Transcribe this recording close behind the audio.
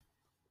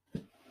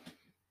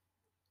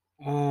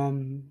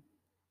Um,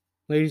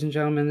 Ladies and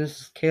gentlemen, this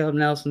is Caleb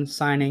Nelson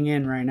signing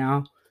in right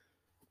now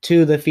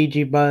to the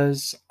Fiji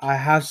Buzz. I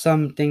have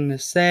something to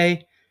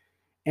say,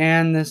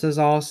 and this is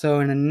also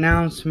an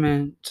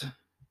announcement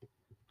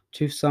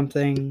to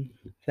something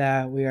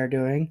that we are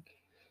doing.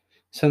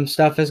 Some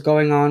stuff is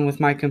going on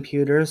with my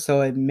computer, so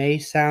it may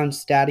sound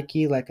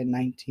staticky like a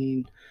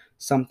 19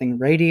 something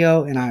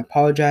radio, and I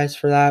apologize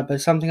for that,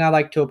 but something I'd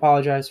like to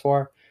apologize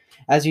for.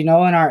 As you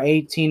know, in our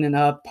 18 and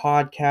up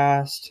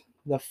podcast,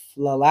 the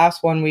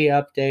last one we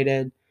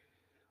updated,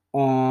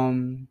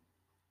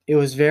 it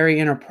was very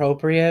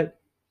inappropriate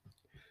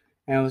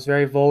and it was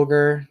very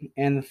vulgar.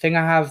 And the thing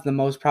I have the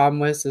most problem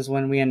with is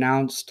when we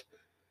announced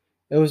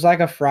it was like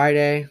a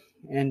Friday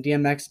and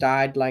DMX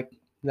died like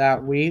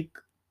that week.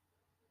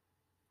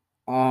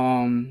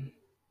 Um,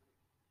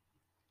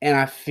 and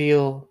I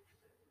feel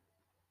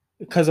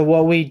because of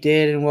what we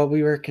did and what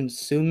we were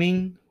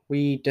consuming,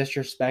 we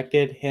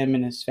disrespected him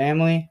and his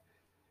family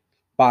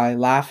by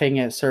laughing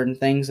at certain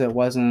things that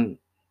wasn't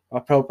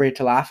appropriate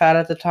to laugh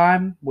at the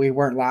time. We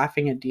weren't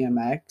laughing at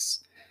DMX.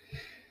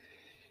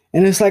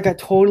 And it's like I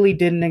totally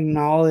didn't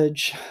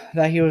acknowledge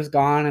that he was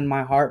gone and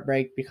my heart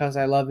break because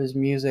I love his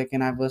music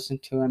and I've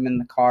listened to him in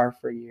the car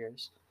for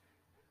years.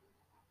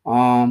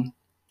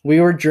 We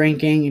were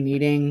drinking and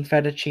eating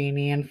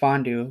fettuccine and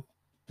fondue.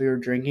 We were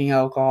drinking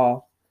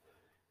alcohol,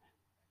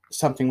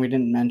 something we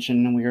didn't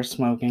mention, and we were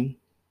smoking.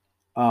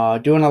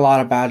 Doing a lot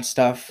of bad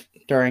stuff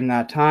during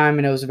that time,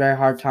 and it was a very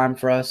hard time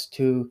for us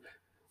to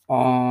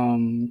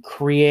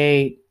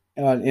create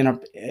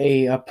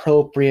a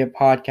appropriate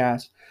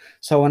podcast.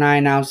 So when I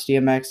announced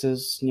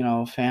DMX's,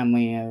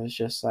 family, it was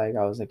just like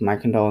I was like, my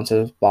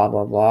condolences, blah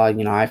blah blah.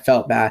 I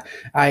felt bad.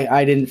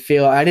 I didn't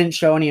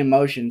show any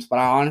emotions, but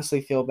I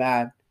honestly feel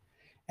bad.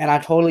 And I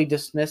totally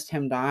dismissed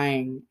him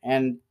dying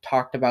and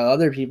talked about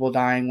other people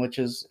dying, which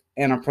is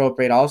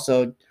inappropriate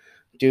also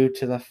due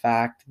to the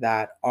fact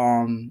that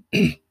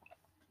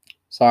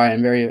sorry,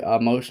 I'm very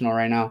emotional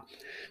right now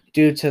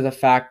due to the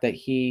fact that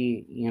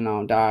he,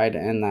 died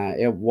and that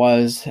it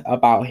was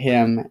about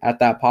him at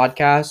that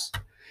podcast.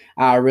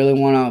 I really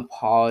want to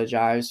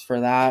apologize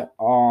for that.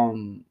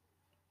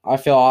 I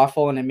feel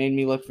awful and it made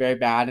me look very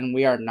bad, and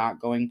we are not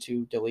going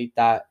to delete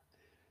that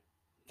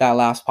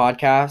last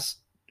podcast.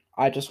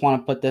 I just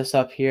want to put this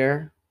up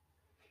here,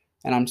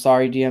 and I'm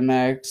sorry,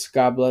 DMX.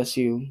 God bless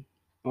you.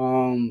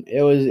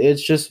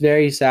 It's just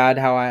very sad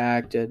how I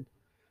acted,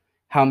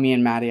 how me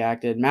and Maddie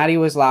acted. Maddie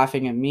was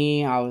laughing at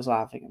me, I was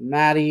laughing at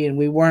Maddie, and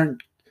we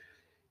weren't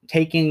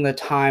taking the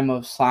time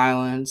of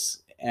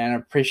silence and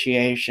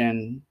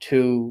appreciation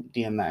to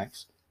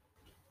DMX.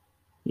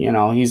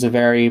 He's a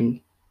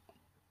very,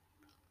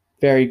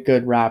 very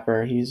good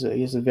rapper. He's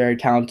a very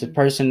talented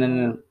person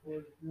and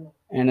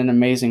an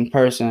amazing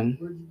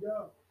person.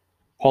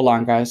 Hold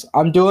on, guys.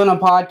 I'm doing a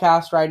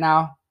podcast right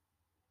now.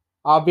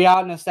 I'll be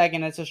out in a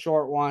second. It's a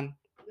short one.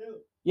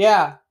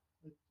 Yeah.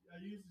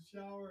 I used the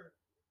shower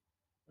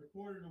a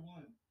quarter to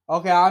one.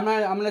 Okay, I'm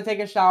gonna take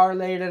a shower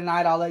later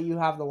tonight. I'll let you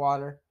have the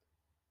water.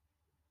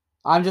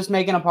 I'm just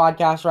making a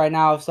podcast right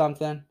now of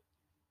something.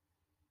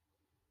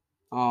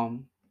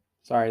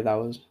 Sorry, that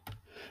was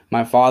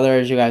my father.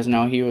 As you guys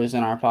know, he was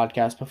in our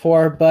podcast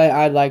before, but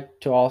I'd like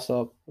to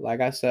also, like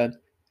I said,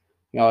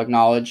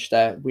 acknowledge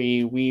that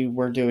we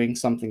were doing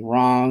something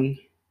wrong.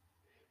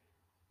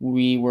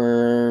 We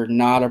were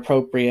not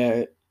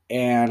appropriate,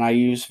 and I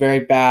used very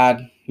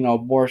bad,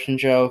 abortion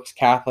jokes,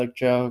 Catholic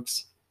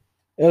jokes.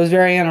 It was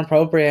very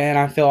inappropriate, and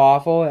I feel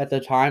awful. At the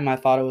time, I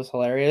thought it was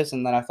hilarious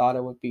and that I thought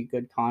it would be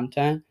good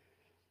content,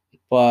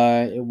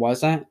 but it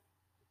wasn't.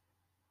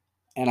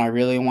 And I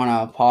really want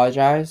to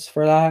apologize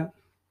for that.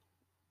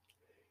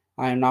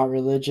 I am not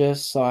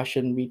religious, so I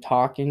shouldn't be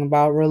talking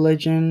about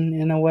religion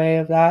in a way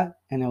of that.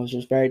 And it was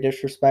just very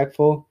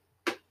disrespectful.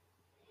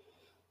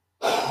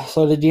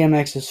 So to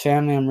DMX's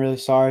family, I'm really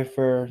sorry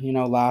for,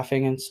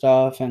 laughing and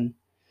stuff and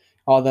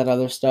all that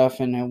other stuff,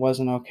 and it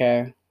wasn't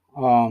okay.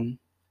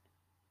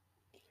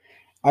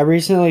 I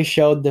recently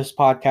showed this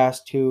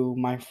podcast to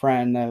my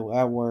friend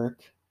at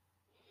work,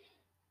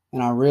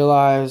 and I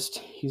realized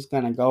he's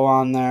going to go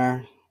on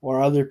there,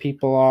 or other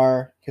people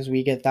are, because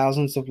we get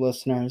thousands of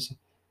listeners,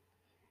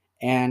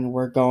 and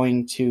we're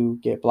going to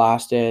get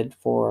blasted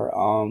for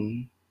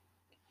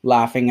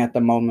laughing at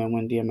the moment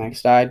when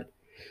DMX died.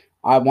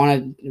 I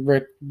want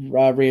to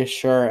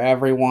reassure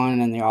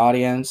everyone in the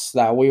audience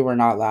that we were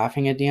not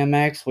laughing at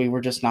DMX. We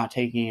were just not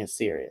taking it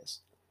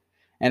serious.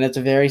 And it's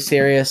a very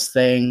serious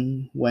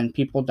thing when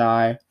people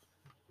die.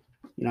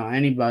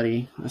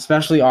 Anybody,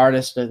 especially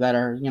artists that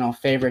are,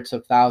 favorites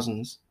of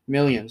thousands,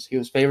 millions. He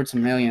was favorites of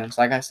millions.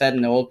 Like I said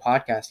in the old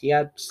podcast, he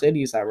had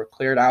cities that were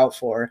cleared out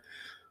for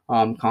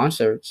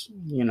concerts,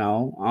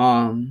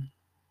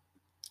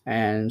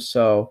 and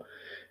so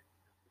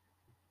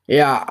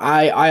yeah,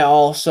 I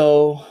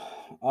also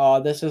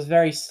this is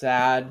very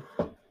sad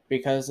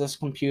because this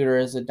computer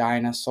is a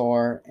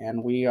dinosaur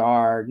and we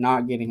are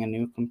not getting a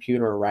new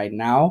computer right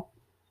now.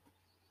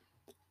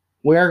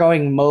 We are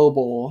going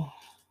mobile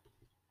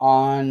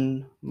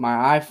on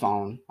my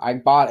iPhone. I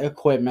bought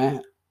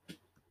equipment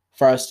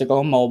for us to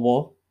go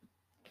mobile.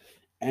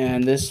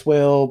 And this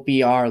will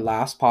be our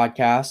last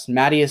podcast.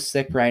 Maddie is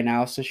sick right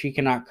now, so she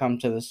cannot come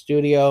to the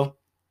studio.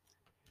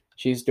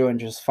 She's doing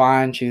just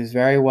fine. She's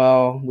very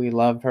well. We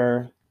love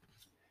her.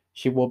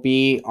 She will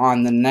be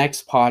on the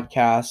next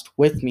podcast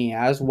with me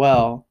as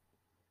well.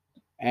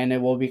 And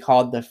it will be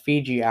called the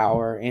Fiji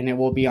Hour, and it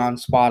will be on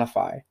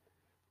Spotify.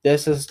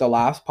 This is the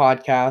last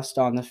podcast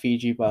on the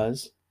Fiji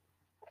Buzz.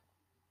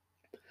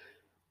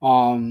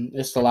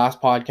 It's the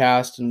last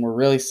podcast, and we're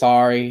really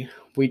sorry.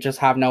 We just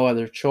have no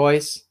other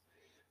choice.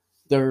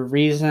 The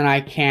reason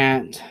I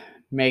can't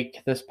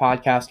make this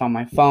podcast on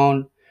my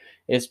phone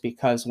is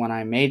because when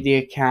I made the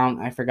account,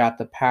 I forgot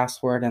the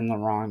password and the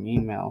wrong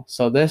email.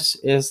 So this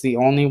is the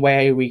only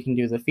way we can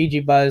do the Fiji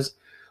Buzz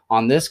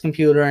on this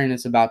computer, and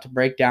it's about to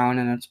break down,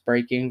 and it's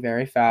breaking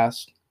very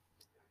fast.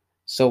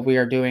 So we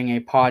are doing a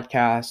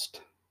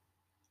podcast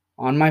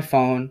on my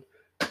phone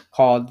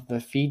called the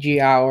Fiji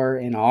Hour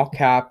in all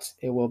caps.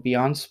 It will be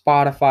on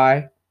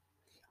Spotify.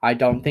 I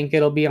don't think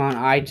it'll be on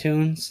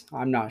iTunes.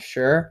 I'm not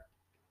sure.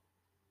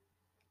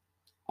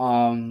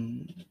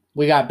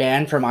 We got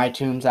banned from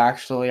iTunes,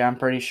 actually. I'm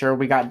pretty sure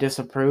we got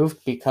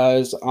disapproved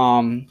because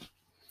of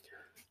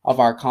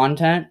our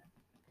content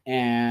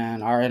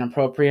and our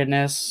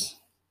inappropriateness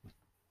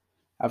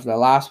of the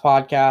last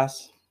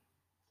podcast.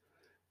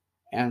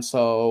 And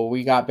so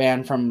we got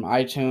banned from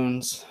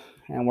iTunes,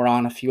 and we're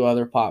on a few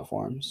other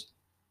platforms.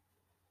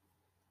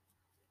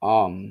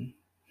 Spotify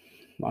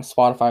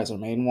is our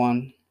main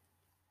one.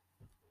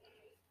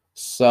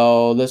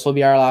 So this will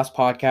be our last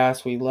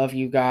podcast. We love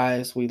you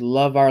guys. We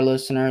love our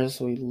listeners.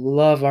 We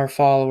love our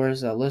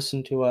followers that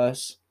listen to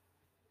us.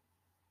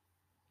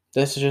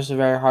 This is just a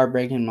very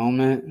heartbreaking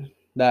moment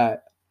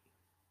that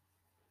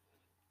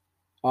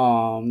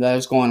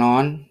is going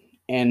on.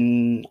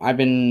 And I've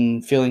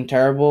been feeling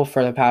terrible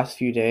for the past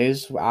few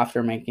days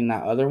after making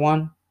that other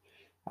one.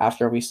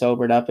 After we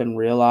sobered up and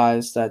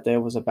realized that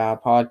there was a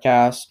bad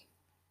podcast.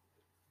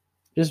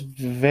 Just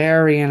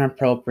very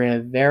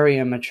inappropriate, very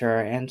immature.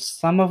 And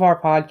some of our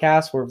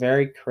podcasts were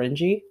very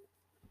cringy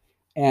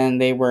and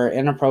they were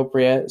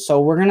inappropriate.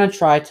 So we're going to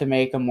try to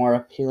make a more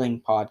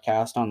appealing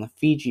podcast on the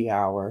Fiji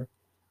Hour.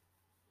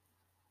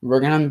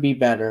 We're going to be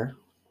better.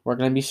 We're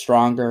going to be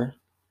stronger.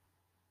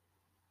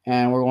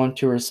 And we're going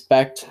to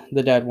respect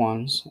the dead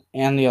ones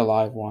and the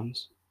alive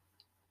ones.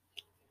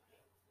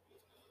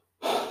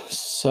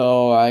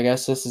 So I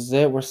guess this is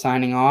it. We're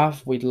signing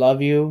off. We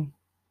love you.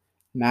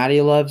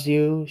 Maddie loves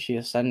you. She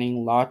is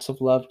sending lots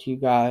of love to you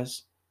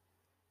guys.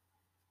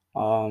 We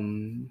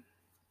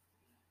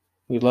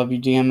love you,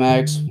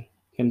 DMX.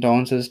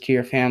 Condolences to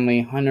your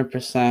family,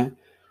 100%.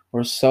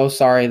 We're so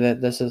sorry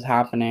that this is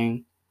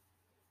happening,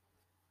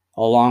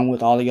 along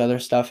with all the other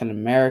stuff in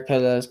America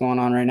that is going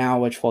on right now.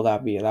 Which will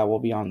that be? That will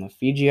be on the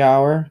Fiji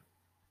Hour.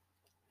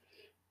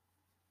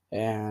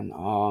 And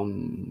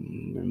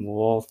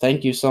well,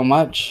 thank you so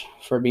much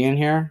for being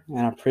here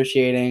and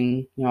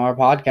appreciating our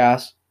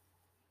podcast.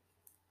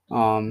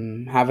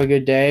 Have a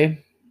good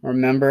day.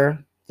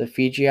 Remember, the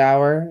Fiji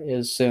Hour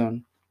is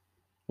soon.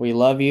 We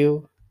love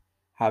you.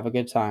 Have a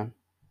good time.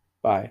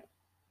 Bye.